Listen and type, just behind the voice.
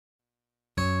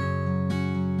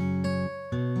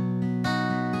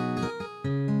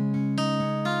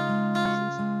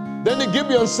Then the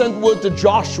Gibeons sent word to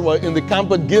Joshua in the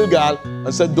camp at Gilgal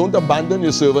and said, don't abandon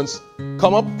your servants.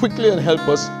 Come up quickly and help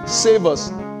us. Save us.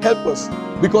 Help us.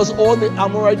 Because all the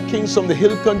Amorite kings from the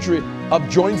hill country have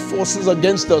joined forces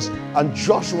against us. And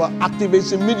Joshua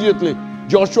activates immediately.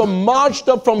 Joshua marched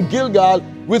up from Gilgal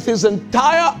with his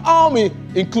entire army,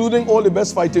 including all the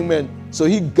best fighting men. So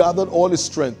he gathered all his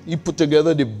strength. He put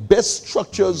together the best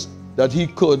structures that he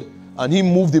could, and he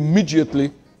moved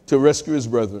immediately to rescue his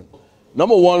brethren.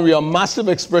 Number one, we are a massive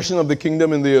expression of the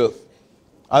kingdom in the earth.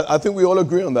 I think we all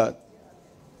agree on that.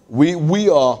 We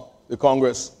are the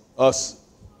Congress, us.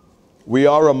 We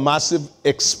are a massive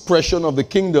expression of the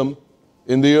kingdom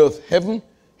in the earth. Heaven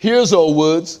hears our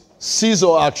words, sees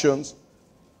our actions,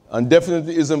 and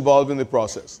definitely is involved in the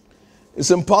process.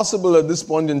 It's impossible at this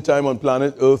point in time on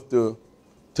planet Earth to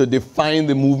define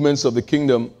the movements of the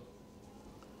kingdom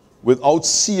without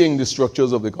seeing the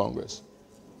structures of the Congress.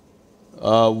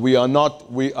 We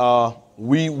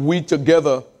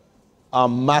together are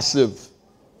massive,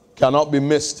 cannot be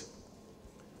missed.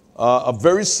 A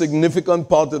very significant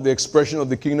part of the expression of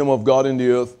the kingdom of God in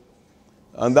the earth.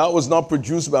 And that was not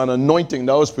produced by an anointing,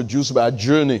 that was produced by a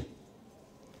journey.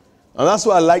 And that's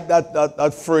why I like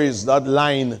that phrase, that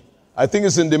line. I think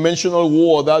it's in Dimensional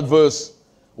War, that verse.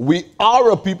 We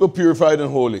are a people purified and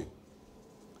holy,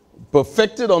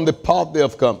 perfected on the path they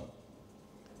have come.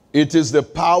 It is the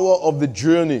power of the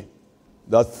journey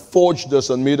that forged us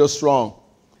and made us strong.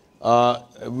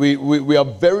 We are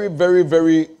very, very,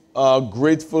 very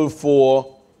grateful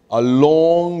for a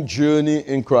long journey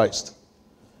in Christ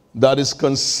that is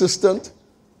consistent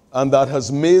and that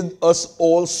has made us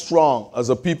all strong as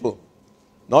a people.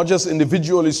 Not just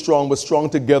individually strong, but strong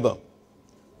together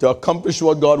to accomplish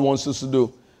what God wants us to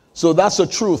do. So that's the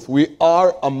truth. We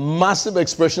are a massive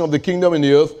expression of the kingdom in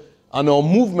the earth, and our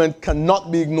movement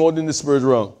cannot be ignored in the spirit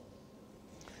realm,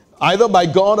 either by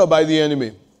God or by the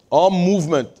enemy. Our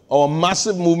movement, our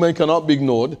massive movement cannot be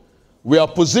ignored. We are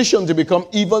positioned to become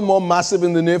even more massive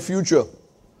in the near future.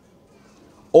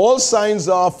 All signs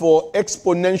are for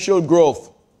exponential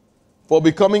growth, for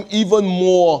becoming even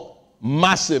more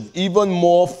massive, even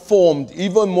more formed,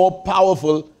 even more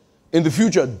powerful in the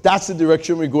future. That's the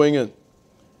direction we're going in.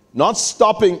 Not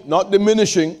stopping, not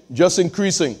diminishing, just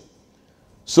increasing.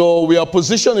 So we are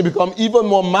positioned to become even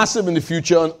more massive in the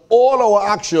future, and all our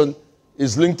action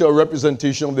is linked to a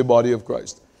representation of the body of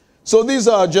Christ. So these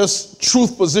are just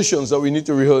truth positions that we need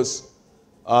to rehearse.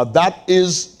 That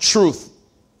is truth.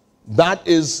 That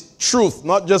is truth,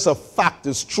 not just a fact,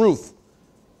 it's truth.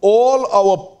 All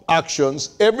our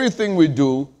actions, everything we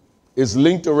do is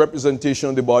linked to a representation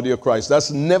of the body of Christ. That's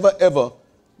never ever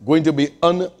going to be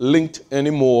unlinked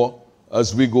anymore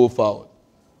as we go forward.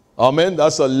 Amen.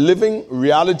 That's a living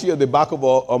reality at the back of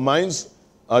our minds,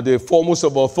 at the foremost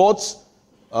of our thoughts.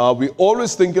 We're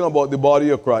always thinking about the body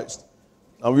of Christ.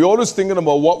 And we're always thinking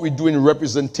about what we do in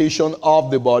representation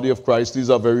of the body of Christ. These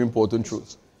are very important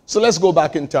truths. So let's go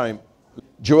back in time.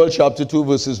 Joel chapter 2,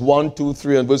 verses 1, 2,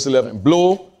 3, and verse 11.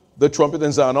 Blow the trumpet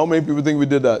in Zion. How many people think we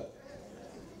did that?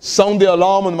 Sound the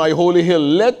alarm on my holy hill.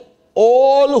 Let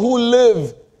all who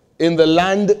live in the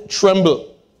land tremble.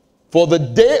 For the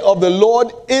day of the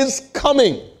Lord is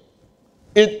coming.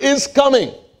 It is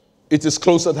coming. It is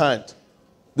close at hand.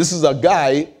 This is a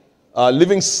guy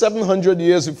living 700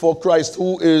 years before Christ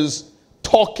who is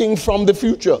talking from the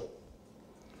future.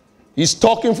 He's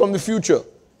talking from the future.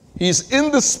 He's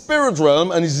in the spirit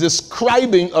realm and he's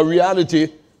describing a reality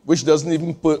which doesn't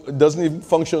even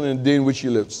function in the day in which he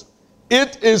lives.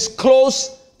 It is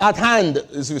close at hand,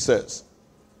 as he says.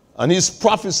 And he's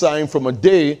prophesying from a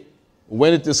day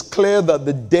when it is clear that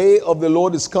the day of the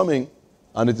Lord is coming,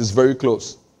 and it is very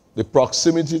close. The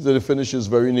proximity to the finish is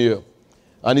very near.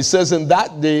 And he says, in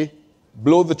that day,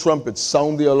 blow the trumpet,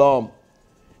 sound the alarm.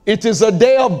 It is a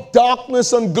day of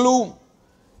darkness and gloom.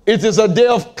 It is a day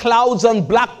of clouds and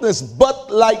blackness,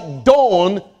 but like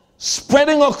dawn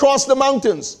spreading across the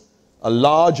mountains, a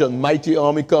large and mighty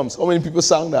army comes. How many people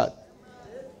sang that?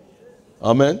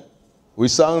 Amen. We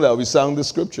sang that. We sang the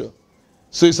scripture.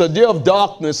 So it's a day of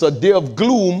darkness, a day of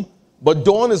gloom, but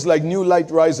dawn is like new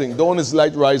light rising. Dawn is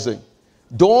light rising.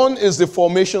 Dawn is the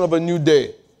formation of a new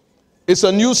day. It's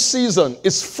a new season.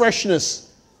 It's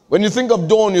freshness. When you think of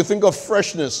dawn, you think of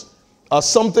freshness.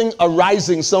 Something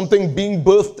arising, something being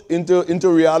birthed into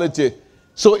reality.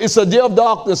 So it's a day of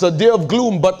darkness, a day of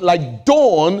gloom, but like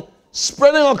dawn,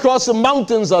 spreading across the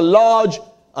mountains, a large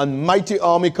and mighty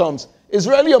army comes. It's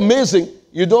really amazing.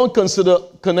 You don't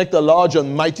connect a large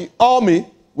and mighty army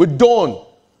with dawn.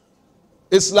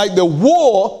 It's like the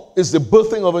war is the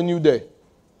birthing of a new day,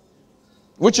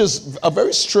 which is a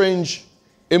very strange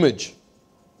image.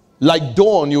 Like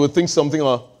dawn, you would think something,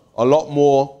 a a lot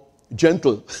more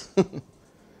gentle.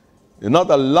 They're not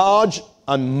a large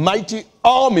and mighty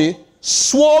army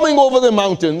swarming over the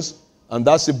mountains, and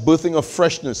that's the birthing of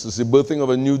freshness. It's the birthing of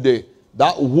a new day.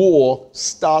 That war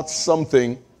starts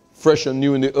something fresh and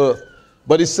new in the earth.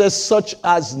 But it says such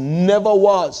as never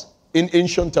was in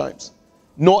ancient times,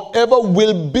 nor ever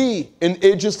will be in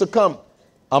ages to come.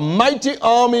 A mighty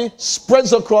army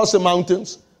spreads across the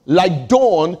mountains like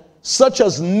dawn, such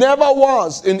as never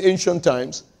was in ancient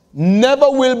times, never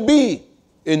will be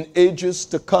in ages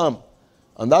to come.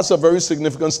 And that's a very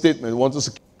significant statement.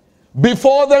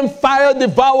 Before them fire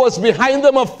devours, behind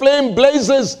them a flame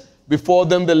blazes. Before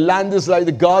them the land is like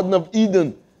the Garden of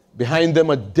Eden. Behind them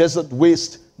a desert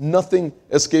waste. Nothing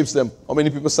escapes them. How many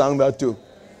people sang that too?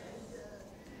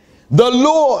 The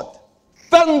Lord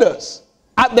thunders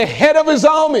at the head of his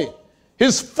army.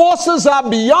 His forces are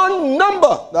beyond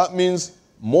number. That means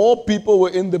more people were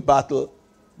in the battle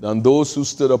than those who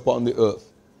stood upon the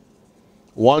earth.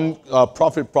 One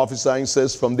prophet prophesying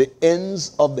says, from the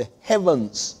ends of the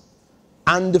heavens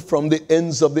and from the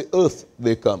ends of the earth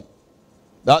they come.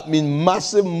 That means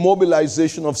massive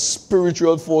mobilization of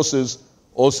spiritual forces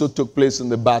also took place in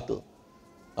the battle.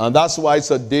 And that's why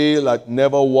it's a day that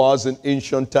never was in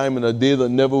ancient time and a day that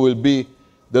never will be.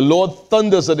 The Lord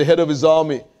thunders at the head of his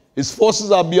army. His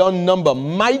forces are beyond number.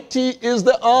 Mighty is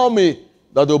the army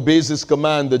that obeys his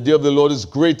command. The day of the Lord is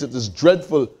great. It is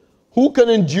dreadful. Who can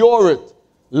endure it?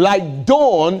 Like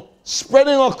dawn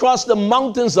spreading across the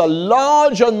mountains, a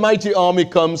large and mighty army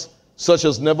comes, such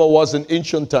as never was in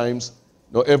ancient times,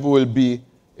 nor ever will be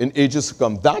in ages to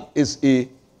come. That is a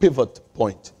pivot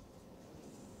point.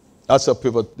 That's a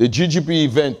pivot. The GGP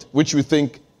event, which we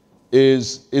think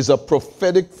is a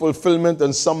prophetic fulfillment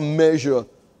and some measure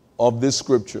of this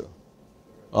scripture.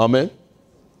 Amen.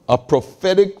 A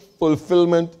prophetic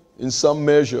fulfillment in some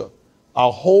measure.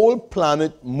 A whole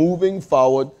planet moving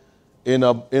forward in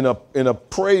a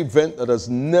prayer event that has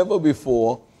never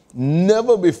before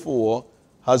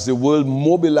has the world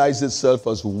mobilized itself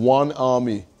as one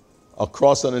army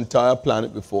across an entire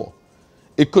planet before.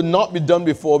 It could not be done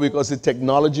before because the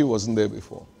technology wasn't there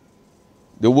before.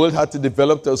 The world had to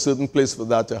develop to a certain place for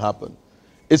that to happen.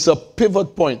 It's a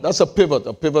pivot point. That's a pivot.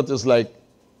 A pivot is like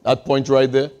that point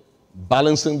right there,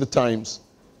 balancing the times,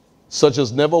 such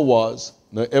as never was,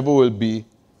 nor ever will be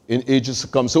in ages to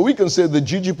come. So we can say the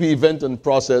GGP event and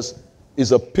process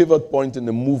is a pivot point in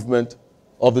the movement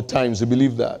of the times. We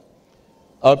believe that.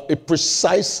 A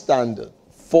precise standard,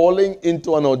 falling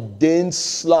into an ordained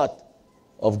slot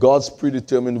of God's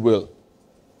predetermined will.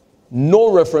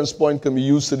 No reference point can be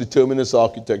used to determine its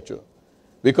architecture,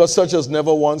 because such as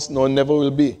never once nor never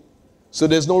will be. So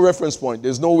there's no reference point.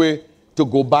 There's no way to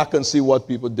go back and see what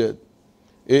people did.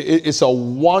 It's a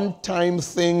one-time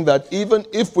thing that even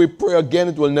if we pray again,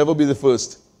 it will never be the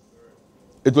first.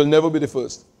 It will never be the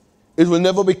first. It will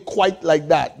never be quite like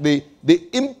that. The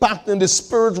impact in the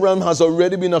spirit realm has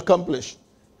already been accomplished.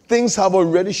 Things have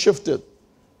already shifted.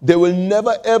 There will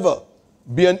never ever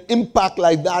be an impact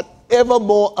like that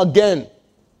evermore again.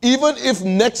 Even if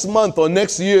next month or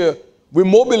next year we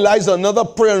mobilize another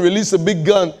prayer and release a big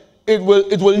gun, it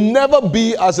will never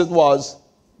be as it was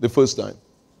the first time.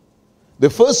 The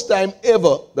first time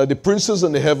ever that the princes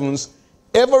in the heavens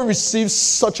ever received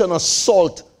such an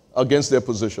assault against their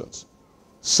positions.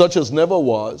 Such as never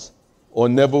was or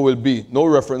never will be. No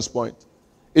reference point.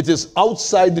 It is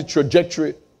outside the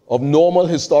trajectory of normal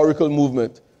historical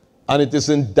movement, and it is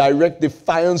in direct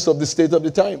defiance of the state of the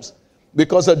times.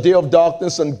 Because a day of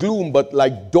darkness and gloom, but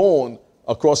like dawn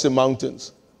across the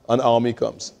mountains, an army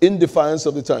comes. In defiance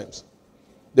of the times.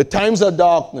 The times are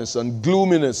darkness and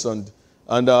gloominess and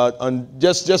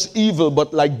just evil,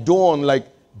 but like dawn, like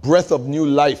breath of new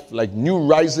life, like new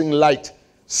rising light.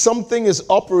 Something is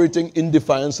operating in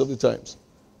defiance of the times.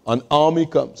 An army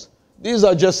comes. These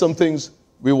are just some things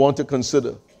we want to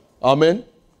consider. Amen?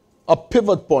 A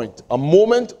pivot point, a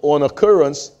moment or an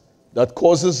occurrence that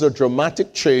causes a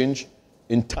dramatic change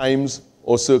in times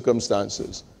or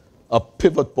circumstances. A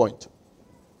pivot point.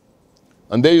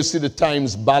 And there you see the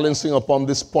times balancing upon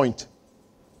this point.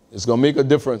 It's going to make a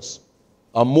difference.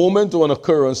 A moment or an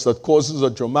occurrence that causes a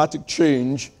dramatic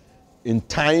change in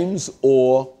times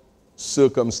or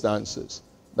circumstances.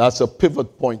 That's a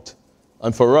pivot point.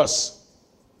 And for us,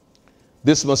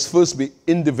 this must first be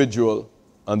individual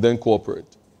and then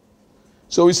corporate.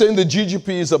 So we're saying the GGP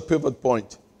is a pivot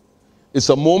point. It's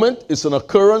a moment, it's an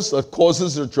occurrence that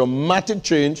causes a dramatic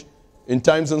change in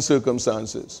times and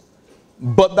circumstances.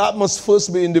 But that must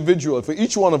first be individual. For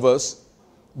each one of us,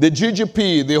 the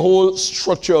GGP, the whole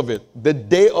structure of it, the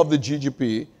day of the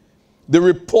GGP, the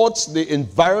reports, the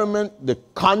environment, the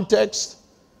context,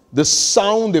 the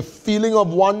sound, the feeling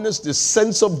of oneness, the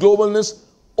sense of globalness,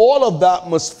 all of that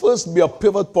must first be a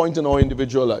pivot point in our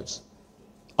individual lives.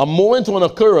 A moment or an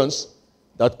occurrence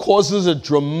that causes a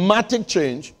dramatic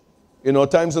change in our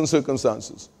times and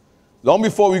circumstances. Long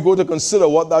before we go to consider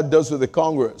what that does with the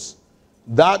Congress,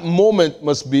 that moment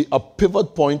must be a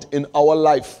pivot point in our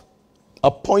life, a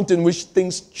point in which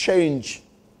things change,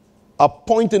 a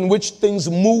point in which things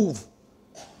move,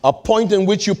 a point in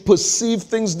which you perceive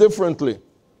things differently,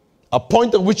 a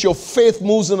point at which your faith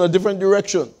moves in a different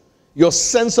direction, your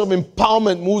sense of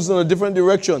empowerment moves in a different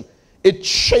direction. It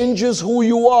changes who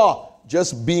you are,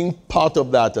 just being part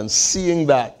of that and seeing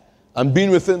that and being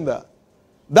within that.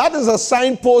 That is a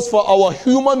signpost for our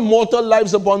human mortal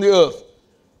lives upon the earth.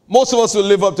 Most of us will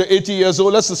live up to 80 years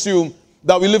old. Let's assume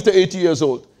that we live to 80 years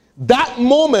old. That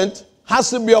moment has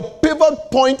to be a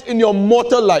pivot point in your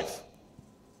mortal life.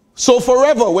 So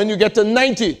forever, when you get to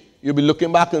 90, you'll be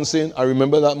looking back and saying, I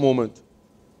remember that moment.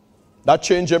 That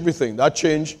changed everything. That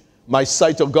changed my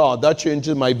sight of God. That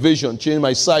changed my vision, changed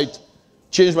my sight,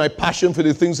 changed my passion for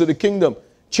the things of the kingdom,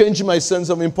 changed my sense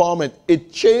of empowerment.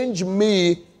 It changed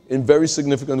me in very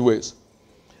significant ways.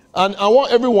 And I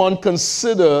want everyone to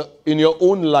consider in your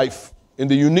own life, in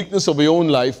the uniqueness of your own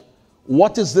life,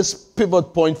 what is this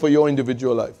pivot point for your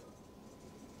individual life?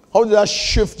 How did that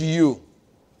shift you?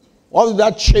 How did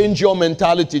that change your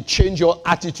mentality, change your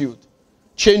attitude,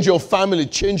 change your family,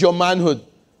 change your manhood,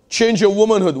 change your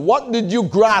womanhood? What did you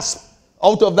grasp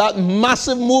out of that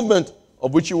massive movement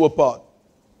of which you were part?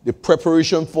 The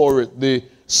preparation for it, the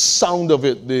sound of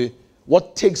it,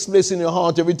 what takes place in your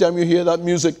heart every time you hear that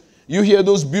music. You hear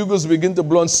those bugles begin to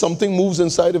blow and something moves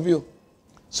inside of you.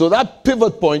 So that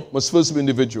pivot point must first be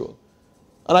individual.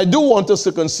 And I do want us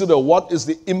to consider what is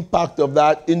the impact of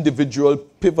that individual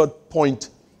pivot point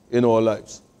in our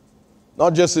lives.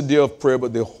 Not just the day of prayer,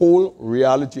 but the whole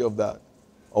reality of that,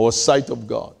 our sight of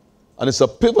God. And it's a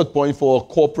pivot point for our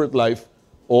corporate life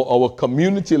or our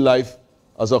community life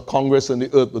as a Congress on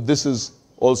the earth. But this is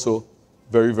also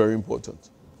very, very important.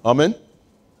 Amen?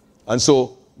 And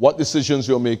so, what decisions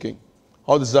you're making?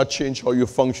 How does that change how you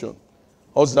function?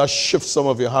 How does that shift some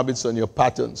of your habits and your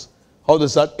patterns? How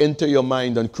does that enter your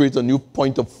mind and create a new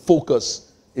point of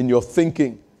focus in your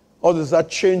thinking? How does that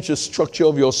change the structure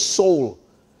of your soul?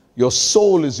 Your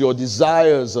soul is your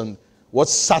desires and what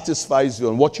satisfies you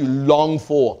and what you long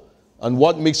for and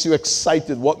what makes you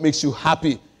excited, what makes you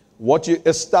happy, what you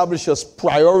establish as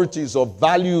priorities or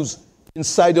values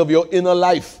inside of your inner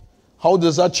life. How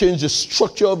does that change the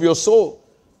structure of your soul?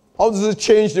 How does it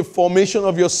change the formation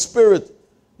of your spirit,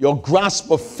 your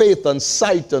grasp of faith and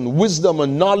sight and wisdom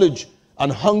and knowledge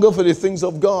and hunger for the things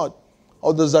of God?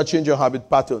 How does that change your habit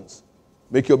patterns?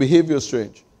 Make your behavior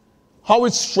strange? How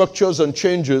it structures and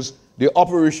changes the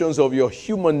operations of your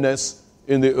humanness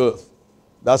in the earth.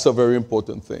 That's a very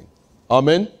important thing.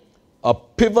 Amen? A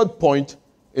pivot point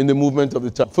in the movement of the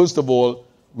time. First of all,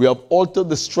 we have altered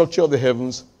the structure of the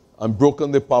heavens and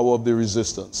broken the power of the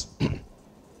resistance.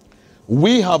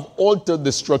 We have altered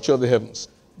the structure of the heavens.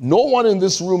 No one in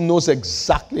this room knows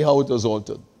exactly how it was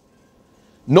altered.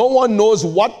 No one knows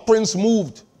what prince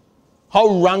moved, how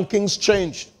rankings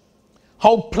changed,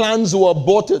 how plans were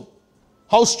aborted,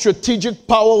 how strategic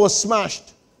power was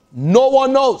smashed. No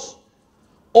one knows.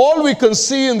 All we can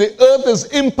see in the earth is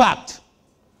impact.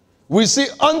 We see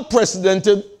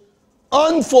unprecedented,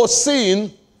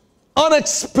 unforeseen,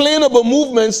 unexplainable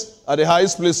movements at the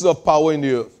highest places of power in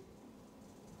the earth.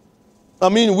 I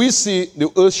mean, we see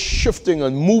the earth shifting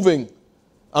and moving,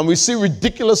 and we see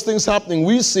ridiculous things happening.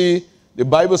 We see, the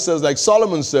Bible says, like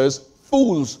Solomon says,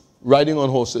 fools riding on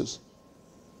horses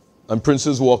and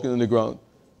princes walking on the ground.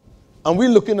 And we're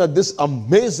looking at this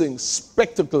amazing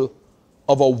spectacle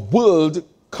of a world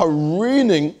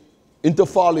careening into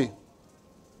folly,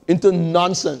 into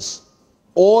nonsense,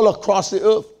 all across the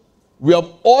earth. We have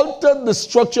altered the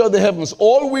structure of the heavens.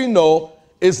 All we know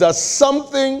is that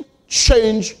something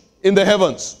changed in the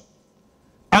heavens.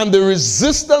 And the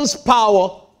resistance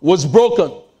power was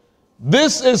broken.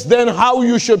 This is then how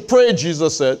you should pray,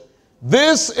 Jesus said.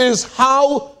 This is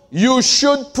how you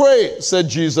should pray, said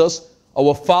Jesus.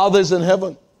 Our Father is in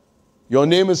heaven. Your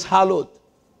name is hallowed.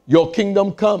 Your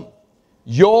kingdom come.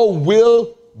 Your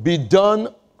will be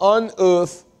done on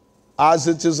earth as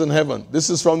it is in heaven. This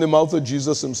is from the mouth of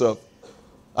Jesus himself.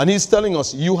 And he's telling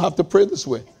us, you have to pray this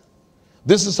way.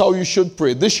 This is how you should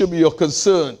pray. This should be your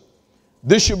concern.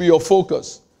 This should be your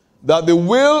focus. That the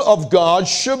will of God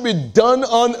should be done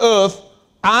on earth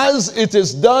as it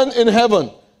is done in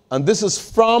heaven. And this is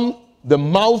from the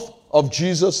mouth of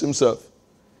Jesus himself.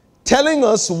 Telling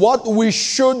us what we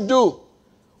should do,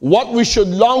 what we should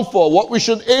long for, what we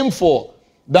should aim for.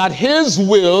 that his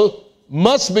will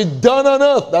must be done on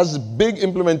earth. That's big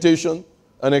implementation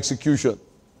and execution.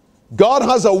 God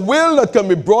has a will that can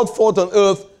be brought forth on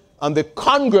earth, and the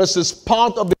Congress is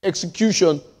part of the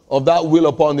execution of that will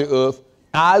upon the earth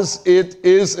as it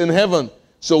is in heaven.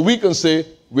 So we can say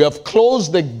we have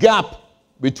closed the gap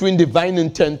between divine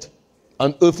intent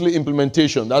and earthly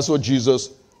implementation. That's what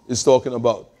Jesus is talking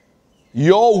about.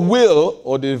 Your will,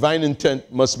 or the divine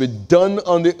intent, must be done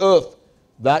on the earth.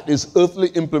 That is earthly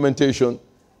implementation,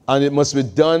 and it must be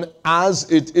done as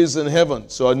it is in heaven.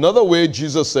 So another way,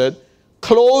 Jesus said,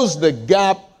 close the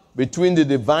gap between the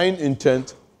divine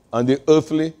intent and the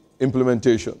earthly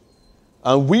implementation.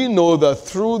 And we know that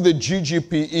through the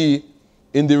GGPE,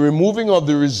 in the removing of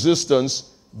the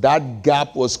resistance, that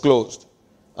gap was closed.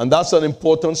 And that's an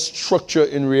important structure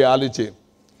in reality.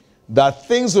 That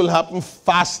things will happen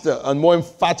faster and more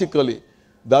emphatically.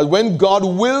 That when God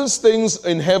wills things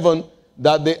in heaven,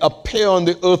 that they appear on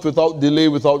the earth without delay,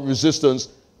 without resistance.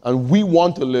 And we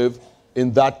want to live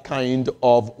in that kind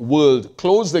of world.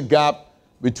 Close the gap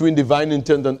between divine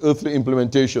intent and earthly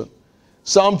implementation.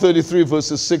 Psalm 33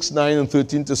 verses 6, 9, and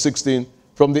 13 to 16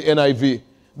 from the NIV.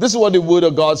 This is what the word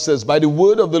of God says. By the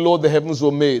word of the Lord the heavens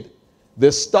were made,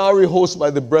 the starry host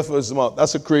by the breath of his mouth.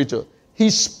 That's a creator. He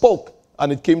spoke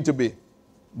and it came to be.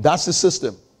 That's the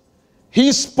system.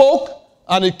 He spoke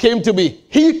and it came to be.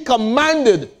 He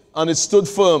commanded and it stood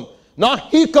firm. Now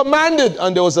he commanded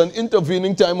and there was an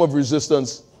intervening time of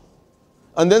resistance.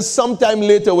 And then sometime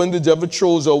later when the devil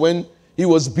chose, or when he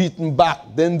was beaten back,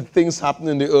 then things happened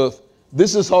in the earth.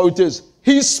 This is how it is.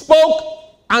 He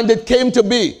spoke and it came to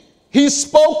be. He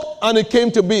spoke and it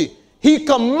came to be. He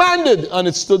commanded and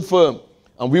it stood firm.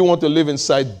 And we want to live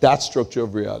inside that structure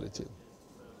of reality.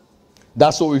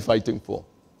 That's what we're fighting for.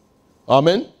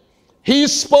 Amen. He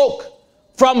spoke.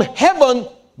 From heaven,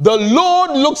 the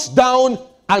Lord looks down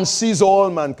and sees all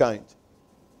mankind.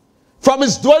 From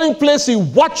his dwelling place, he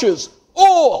watches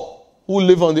all who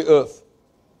live on the earth.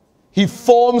 He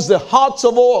forms the hearts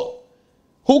of all,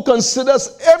 who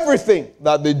considers everything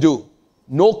that they do.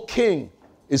 No king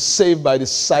is saved by the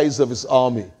size of his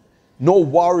army. No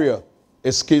warrior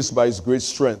escapes by his great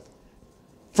strength.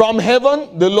 From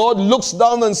heaven, the Lord looks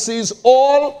down and sees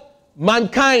all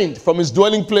mankind. From his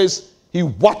dwelling place, he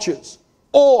watches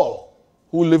all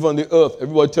who live on the earth.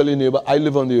 Everybody tell your neighbor, I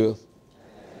live on the earth.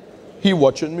 He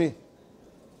watching me.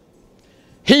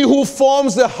 He who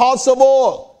forms the hearts of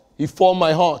all, he formed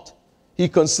my heart. He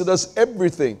considers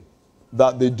everything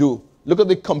that they do. Look at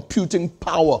the computing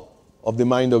power of the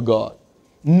mind of God.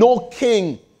 No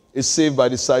king is saved by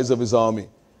the size of his army.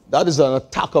 That is an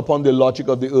attack upon the logic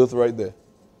of the earth right there.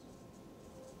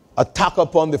 Attack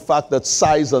upon the fact that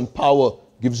size and power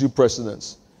gives you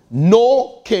precedence.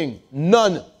 No king,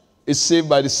 none, is saved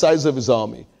by the size of his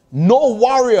army. No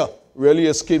warrior really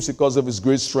escapes because of his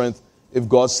great strength if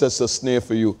God sets a snare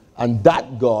for you. And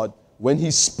that God, when he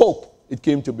spoke, it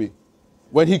came to be.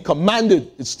 When he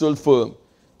commanded, it stood firm.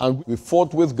 And we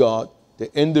fought with God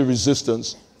to end the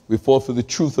resistance. We fought for the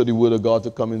truth of the word of God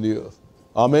to come in the earth.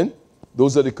 Amen?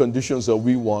 Those are the conditions that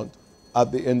we want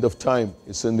at the end of time.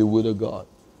 It's in the word of God.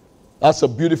 That's a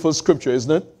beautiful scripture,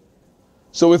 isn't it?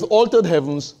 So with altered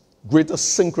heavens, greater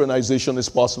synchronization is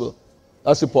possible.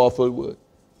 That's a powerful word.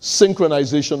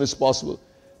 Synchronization is possible.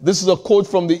 This is a quote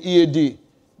from the EAD.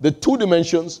 The two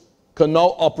dimensions can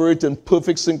now operate in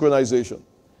perfect synchronization,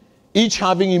 each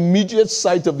having immediate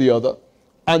sight of the other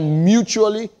and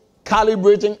mutually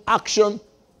calibrating action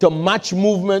to match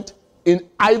movement in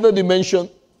either dimension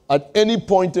at any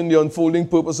point in the unfolding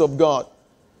purpose of God.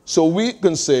 So we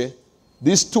can say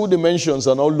these two dimensions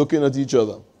are now looking at each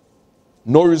other.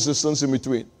 No resistance in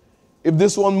between. If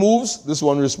this one moves, this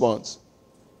one responds.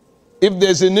 If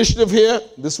there's initiative here,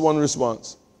 this one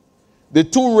responds. The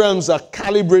two realms are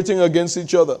calibrating against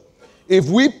each other. If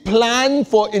we plan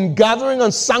for ingathering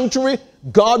and sanctuary,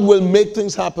 God will make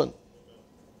things happen.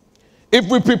 If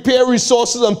we prepare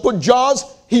resources and put jars,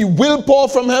 he will pour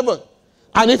from heaven.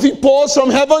 And if he pours from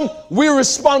heaven, we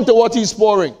respond to what he's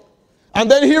pouring. And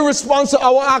then he responds to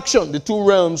our action. The two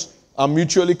realms are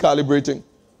mutually calibrating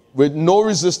with no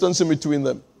resistance in between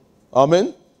them.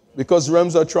 Amen? Because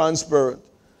realms are transparent.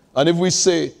 And if we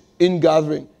say, in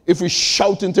gathering, if we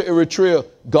shout into Eritrea,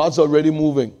 God's already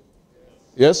moving.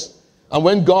 Yes? And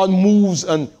when God moves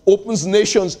and opens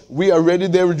nations, we are ready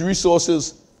there with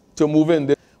resources to move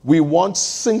in. We want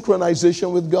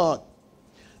synchronization with God.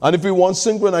 And if we want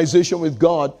synchronization with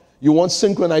God, you want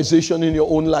synchronization in your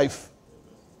own life.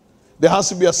 There has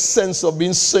to be a sense of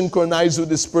being synchronized with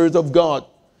the Spirit of God.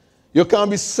 You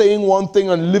can't be saying one thing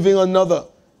and living another.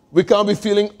 We can't be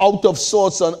feeling out of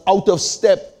sorts and out of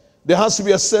step. There has to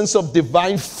be a sense of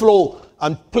divine flow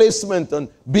and placement and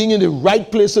being in the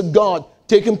right place with God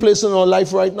taking place in our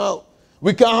life right now.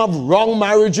 We can't have wrong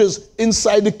marriages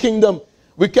inside the kingdom.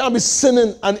 We can't be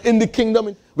sinning and in the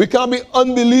kingdom. We can't be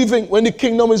unbelieving when the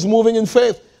kingdom is moving in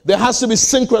faith. There has to be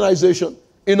synchronization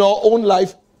in our own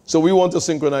life. So we want a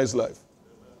synchronized life.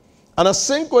 And a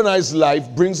synchronized life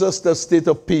brings us to a state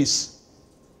of peace.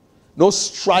 No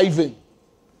striving,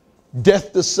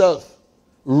 death to self,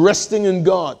 resting in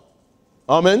God.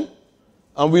 Amen?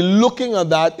 And we're looking at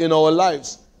that in our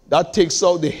lives. That takes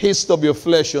out the haste of your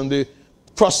flesh and the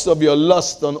trust of your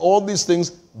lust, and all these things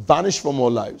vanish from our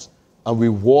lives. And we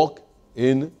walk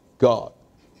in God.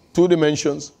 2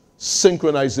 dimensions,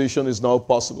 synchronization is now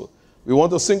possible. We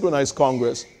want a synchronized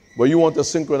Congress, but you want a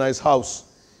synchronized house.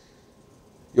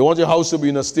 You want your house to be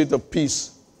in a state of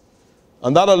peace.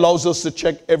 And that allows us to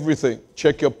check everything.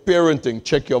 Check your parenting,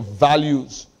 check your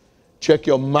values, check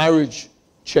your marriage,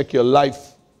 check your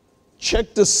life.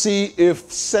 Check to see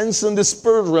if, sense in the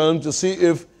spirit realm, to see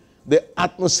if the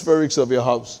atmospherics of your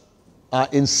house are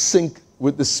in sync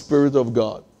with the Spirit of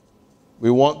God.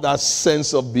 We want that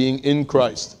sense of being in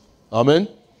Christ. Amen?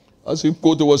 As we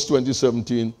go towards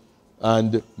 2017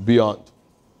 and beyond.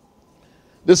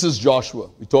 This is Joshua.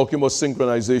 We're talking about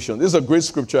synchronization. This is a great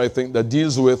scripture, I think, that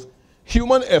deals with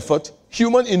human effort,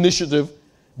 human initiative,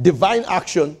 divine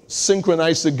action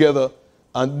synchronized together.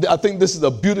 And I think this is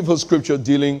a beautiful scripture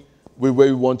dealing with where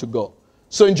we want to go.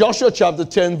 So in Joshua chapter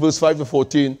 10, verse 5 to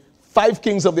 14, 5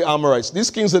 kings of the Amorites. These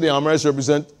kings of the Amorites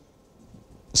represent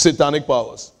satanic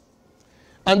powers.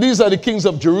 And these are the kings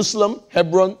of Jerusalem,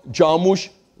 Hebron, Jarmuth,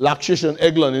 Lachish, and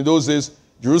Eglon. In those days,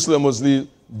 Jerusalem was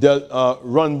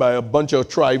run by a bunch of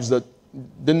tribes that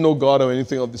didn't know God or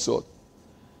anything of the sort.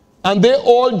 And they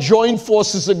all joined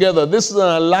forces together. This is an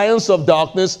alliance of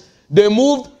darkness. They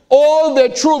moved all their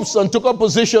troops and took up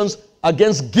positions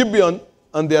against Gibeon,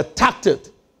 and they attacked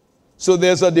it. So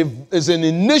there's an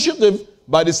initiative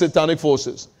by the satanic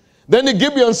forces. Then the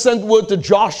Gibeons sent word to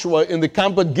Joshua in the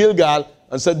camp at Gilgal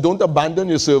and said, don't abandon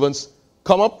your servants.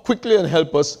 Come up quickly and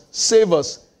help us. Save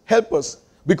us. Help us.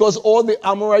 Because all the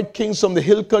Amorite kings from the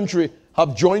hill country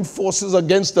have joined forces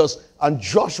against us. And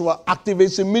Joshua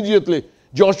activates immediately.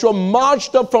 Joshua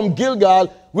marched up from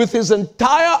Gilgal with his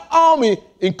entire army,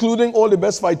 including all the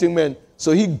best fighting men.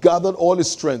 So he gathered all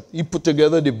his strength. He put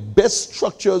together the best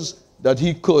structures that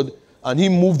he could, and he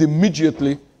moved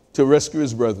immediately to rescue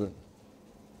his brethren.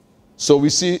 So we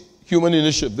see human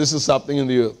initiative. This is happening in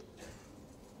the earth.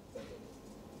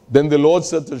 Then the Lord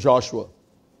said to Joshua,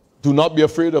 do not be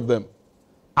afraid of them.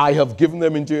 I have given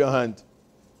them into your hand.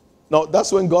 Now,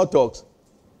 that's when God talks.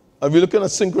 And we're looking at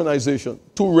synchronization.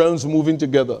 2 realms moving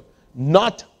together.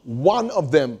 Not one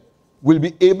of them will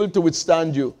be able to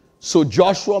withstand you. So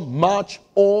Joshua marched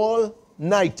all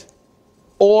night.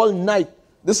 All night.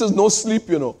 This is no sleep,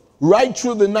 you know. Right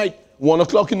through the night. 1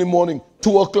 o'clock in the morning,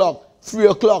 2 o'clock, 3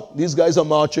 o'clock. These guys are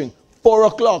marching. 4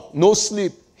 o'clock, no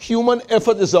sleep. Human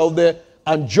effort is out there.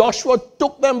 And Joshua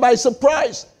took them by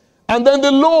surprise. And then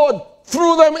the Lord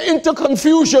threw them into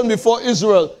confusion before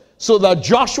Israel, so that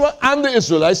Joshua and the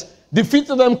Israelites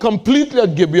defeated them completely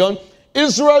at Gibeon.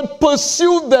 Israel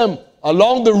pursued them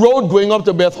along the road going up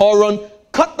to Beth Horon,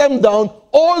 cut them down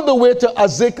all the way to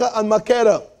Azekah and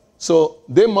Makkedah. So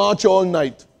they marched all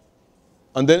night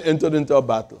and then entered into a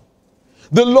battle.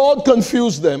 The Lord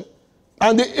confused them,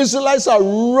 and the Israelites are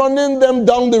running them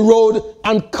down the road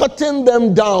and cutting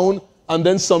them down, and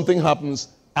then something happens.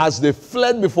 As they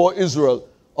fled before Israel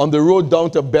on the road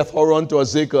down to Beth Horon to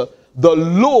Azekah, the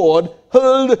Lord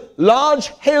hurled large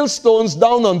hailstones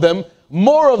down on them.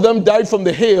 More of them died from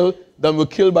the hail than were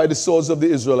killed by the swords of the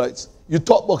Israelites. You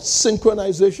talk about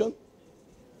synchronization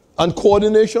and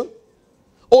coordination.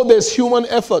 Oh, there's human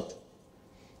effort.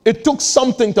 It took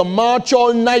something to march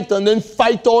all night and then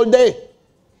fight all day.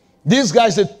 These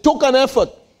guys, it took an effort.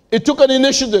 It took an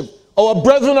initiative. Our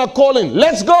brethren are calling,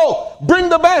 let's go, bring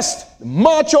the best.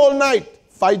 March all night,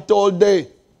 fight all day.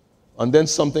 And then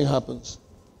something happens.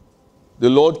 The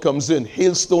Lord comes in.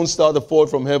 Hailstones start to fall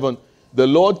from heaven. The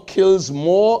Lord kills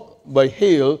more by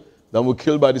hail than were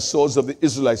killed by the swords of the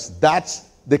Israelites. That's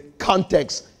the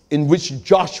context in which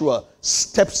Joshua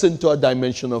steps into a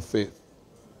dimension of faith.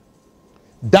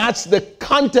 That's the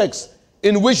context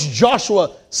in which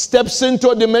Joshua steps into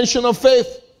a dimension of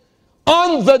faith.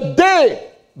 On the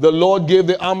day the Lord gave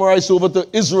the Amorites over to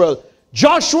Israel,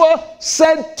 Joshua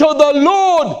said to the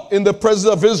Lord in the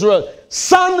presence of Israel,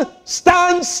 sun,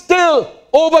 stand still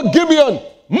over Gibeon.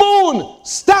 Moon,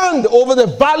 stand over the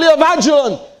valley of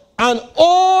Ajalon. And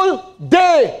all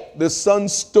day the sun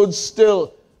stood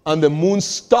still and the moon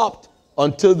stopped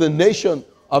until the nation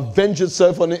avenged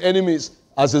itself on the enemies.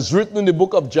 As is written in the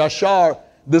book of Jashar,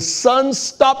 The sun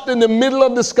stopped in the middle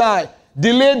of the sky,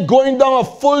 delayed going down a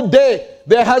full day.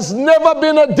 There has never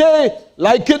been a day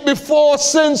like it before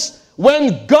since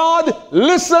when God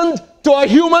listened to a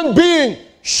human being.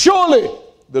 Surely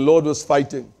the Lord was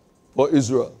fighting for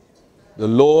Israel. The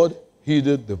Lord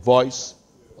heeded the voice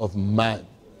of man.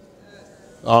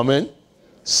 Amen.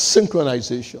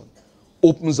 Synchronization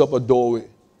opens up a doorway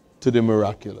to the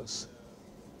miraculous.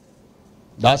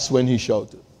 That's when he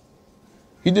shouted.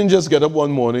 He didn't just get up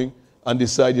one morning and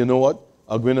decide, you know what,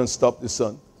 I'll go in and stop the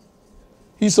sun.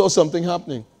 He saw something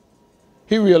happening.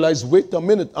 He realized, wait a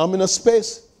minute, I'm in a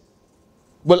space.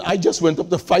 Well, I just went up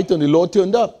to fight and the Lord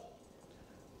turned up.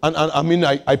 And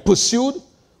I pursued,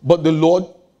 but the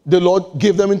Lord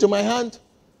gave them into my hand.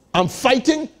 I'm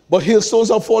fighting, but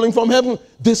hailstones are falling from heaven.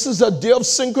 This is a day of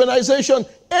synchronization.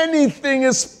 Anything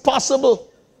is possible.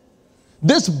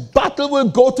 This battle will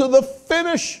go to the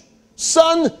finish.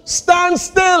 Sun, stand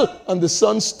still. And the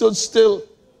sun stood still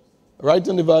right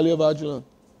in the valley of Ajalon.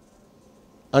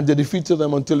 And they defeated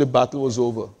them until the battle was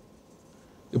over.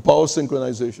 The power of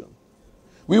synchronization.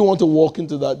 We want to walk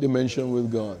into that dimension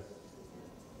with God.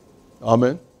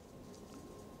 Amen.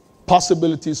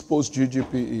 Possibilities post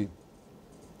GGPE.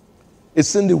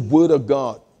 It's in the Word of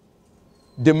God.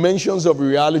 Dimensions of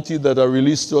reality that are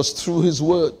released to us through His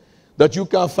Word that you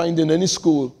can't find in any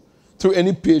school, through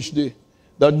any PhD,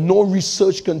 that no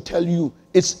research can tell you.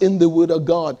 It's in the Word of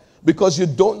God. Because you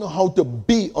don't know how to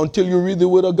be until you read the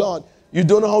Word of God. You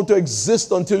don't know how to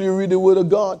exist until you read the Word of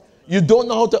God. You don't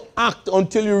know how to act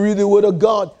until you read the Word of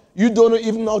God. You don't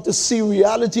even know how to see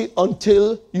reality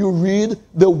until you read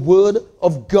the Word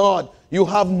of God. You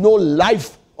have no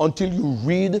life until you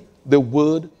read the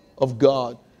Word of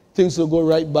God. Things will go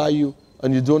right by you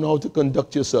and you don't know how to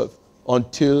conduct yourself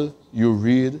until you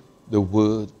read the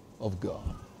Word of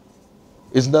God.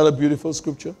 Isn't that a beautiful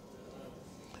scripture?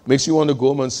 Makes you want to go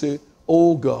home and say,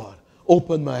 oh God,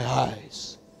 open my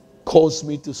eyes, cause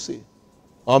me to see.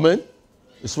 Amen?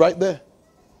 It's right there.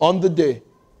 On the day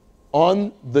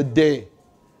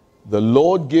the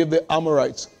Lord gave the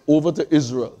Amorites over to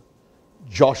Israel,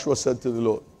 Joshua said to the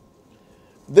Lord,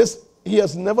 he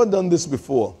has never done this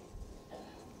before.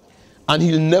 And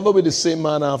he'll never be the same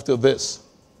man after this.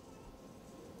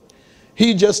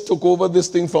 He just took over this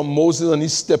thing from Moses and he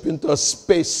stepped into a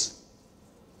space,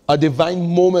 a divine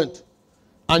moment.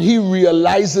 And he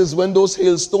realizes when those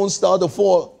hailstones start to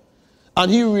fall, and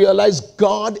he realized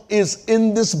God is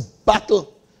in this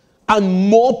battle. And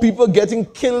more people getting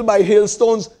killed by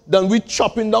hailstones than we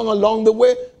chopping down along the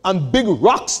way. And big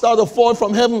rocks start to fall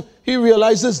from heaven. He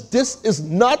realizes this is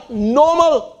not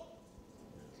normal.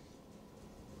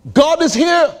 God is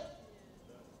here.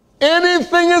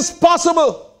 Anything is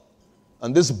possible.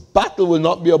 And this battle will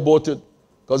not be aborted.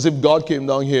 Because if God came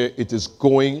down here, it is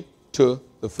going to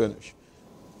the finish.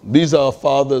 These are our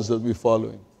fathers that we're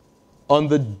following. On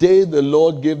the day the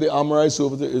Lord gave the Amorites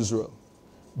over to Israel,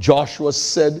 Joshua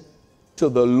said to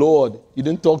the Lord, he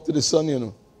didn't talk to the sun, you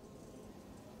know.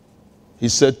 He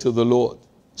said to the Lord,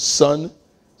 sun,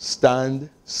 stand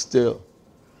still.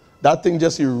 That thing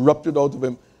just erupted out of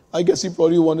him. I guess he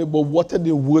probably wondered, but what in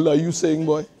the world are you saying,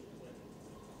 boy?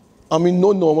 I mean,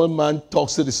 no normal man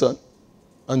talks to the sun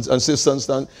and says, sun,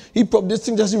 stand. This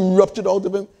thing just erupted out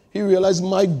of him. He realized,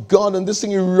 my God, and this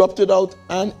thing erupted out,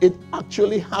 and it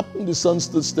actually happened. The sun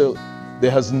stood still.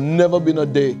 There has never been a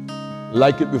day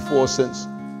like it before since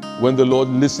when the Lord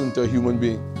listened to a human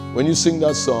being. When you sing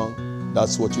that song,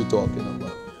 that's what you're talking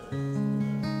about.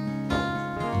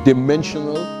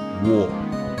 Dimensional war.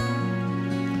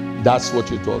 That's what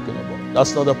you're talking about.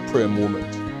 That's not a prayer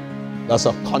moment. That's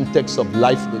a context of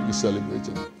life that you're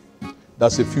celebrating.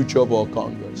 That's the future of our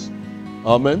Congress.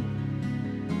 Amen.